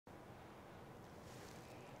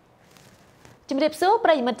ជំរាបសួរប្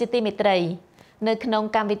រិយមិត្តជាទីមេត្រីនៅក្នុង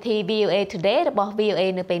កម្មវិធី VOA Today របស់ VOA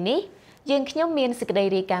នៅពេលនេះយើងខ្ញុំមានសេចក្តី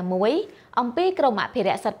រាយការណ៍មួយអំពីក្រុមអភិរ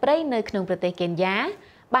ក្សសត្វព្រៃនៅក្នុងប្រទេសកេនយ៉ា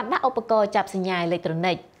បានដាក់ឧបករណ៍ចាប់សញ្ញាអេឡិចត្រូ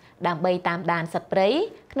និកដើម្បីតាមដានសត្វព្រៃ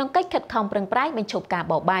ក្នុងកិច្ចខិតខំប្រឹងប្រែងបញ្ឈប់ការ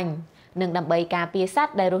បរបាញ់និងដើម្បីការពារសត្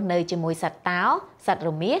វដែលរស់នៅជាមួយសត្វតោសត្វរ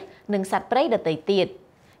មាសនិងសត្វព្រៃដទៃទៀត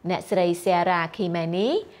អ្នកស្រី Sarah Kimani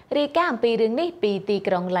រាយការណ៍អំពីរឿងនេះពីទី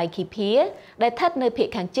ក្រុង Laikipia ដែលស្ថិតនៅភាគ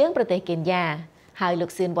ខាងជើងប្រទេសកេនយ៉ាហើយលោ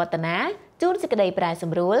កសឿនវឌ្ឍនាជួនសេចក្តីប្រែស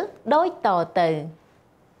ម្រួលដូចតទៅ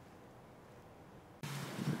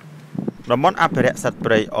តំបន់អភិរក្សសត្វ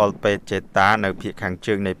ព្រៃអលពេជេតានៅភាគខាង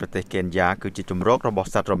ជើងនៃប្រទេសកេនយ៉ាគឺជាជម្រករបស់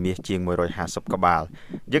សត្វរមាសជាង150ក្បាល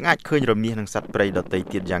យើងអាចឃើញរមាសនិងសត្វព្រៃដទៃ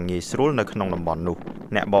ទៀតយ៉ាងងាយស្រួលនៅក្នុងតំបន់នោះ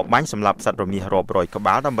អ្នកបរបាញ់សម្លាប់សត្វរមាសរាប់រយក្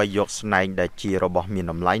បាលដើម្បីយកស្នែងដែលជារបស់មាន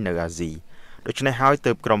តម្លៃនៅអាស៊ីដូច្នេះហើយ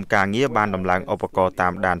ទើបក្រុមការងារបានដំឡើងឧបករណ៍តា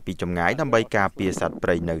មដានពីចម្ងាយដើម្បីការពារសត្វព្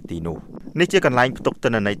រៃនៅទីនោះនេះជាកន្លែងផ្ទុកទិ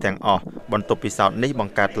ន្នន័យទាំងអស់បន្ទប់ពិសោធន៍នេះប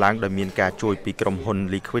ង្កើតឡើងដោយមានការជួយពីក្រុមហ៊ុន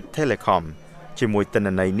Laikipiaជាមួយទិន្ន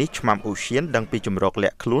ន័យនេះឆ្មាំអ៊ូសៀនដឹងពីជំរកលា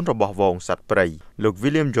ក់ខ្លួនរបស់ហ្វូងសត្វព្រៃលោក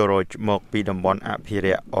William George មកពីតំបន់អភិរ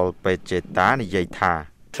ក្សអលពេជេតានិយាយថា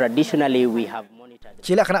Traditionally we have monitored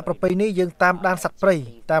ជាលក្ខណៈប្រពៃណីយើងតាមដានសត្វព្រៃ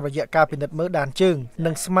តាមរយៈការពិនិត្យមើលដានជើង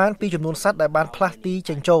និងស្មានពីចំនួនសត្វដែលបានផ្លាស់ទី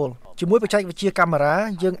ចេញចូលជាមួយបច្ចេកវិទ្យាកាមេរ៉ា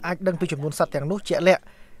យើងអាចដឹងពីចំនួនសត្វទាំងនោះជាក់លាក់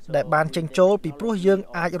ដែលបានចេញចូលពីព្រោះយើង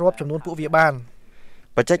អាចរាប់ចំនួនពួកវាបាន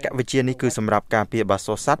បច្ចេកវិទ្យានេះគឺសម្រាប់ការពារបាស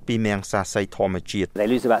សត្វពីមង្សាសីធម្មជាតិ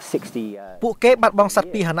ពួកគេបាត់បង់សត្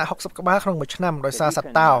វពាហនៈ60ក្បាលក្នុងមួយឆ្នាំដោយសារសត្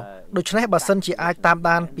វតោដូច្នេះបើសិនជាអាចតាម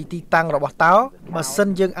ដានពីទីតាំងរបស់តោបើសិន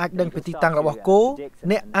យើងអាចដឹងពីទីតាំងរបស់គោ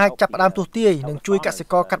អ្នកអាចចាប់ផ្ដើមទស្សន៍ទាយនិងជួយកសិ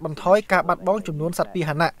ករកាត់បន្ថយការបាត់បង់ចំនួនសត្វពា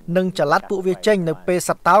ហនៈនិងចល័តពួកវាចេញនៅពេលស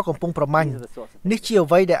ត្វតោកំពុងប្រមាញ់នេះជាអ្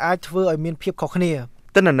វីដែលអាចធ្វើឲ្យមានភាពខុសគ្នា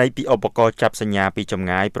ទិន្នន័យពីឧបករណ៍ចាប់សញ្ញាពីចម្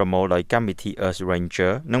ងាយប្រមូលដោយកម្មវិធី Earth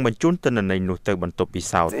Ranger នឹងបញ្ជូនទិន្នន័យនោះទៅបន្ទប់ពិ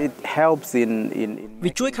សោធន៍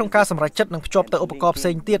វាជួយក្នុងការសម្រេចចិត្តនិងភ្ជាប់ទៅឧបករណ៍ផ្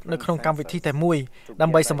សេងទៀតនៅក្នុងកម្មវិធីតែមួយដើ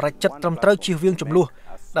ម្បីសម្រេចចិត្តត្រឹមត្រូវជៀសវាងជម្លោះ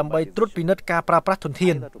ដើម្បីត្រួតពិនិត្យការប្រើប្រាស់ធន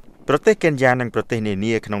ធានប្រទេសកេនយ៉ានិងប្រទេសនា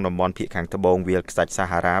នាក្នុងតំបន់ភាគខាងត្បូងវាលខ្សាច់សា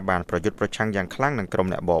ហារ៉ាបានប្រយុទ្ធប្រឆាំងយ៉ាងខ្លាំងនឹងក្រុម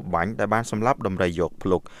អ្នកបរបាញ់ដែលបានសម្លាប់ដំរីយកភ្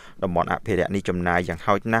លុកតំបន់អភិរក្សនេះចំណាយយ៉ាង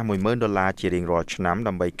ហោចណាស់$10,000ជារៀងរាល់ឆ្នាំ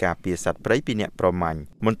ដើម្បីការពារសត្វព្រៃពីអ្នកប្រមាញ់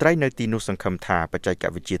មន្ត្រីនៅទីនោះសង្ឃឹមថាបច្ចេក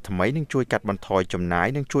វិទ្យាថ្មីនឹងជួយកាត់បន្ថយចំណាយ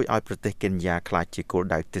និងជួយឲ្យប្រទេសកេនយ៉ាក្លាយជាគោល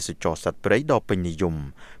ដៅទេសចរណ៍សត្វព្រៃដ៏ពេញនិយម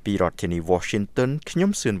ពីរដ្ឋធានី Washington ខ្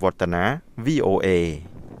ញុំសឿនវឌ្ឍនា VOA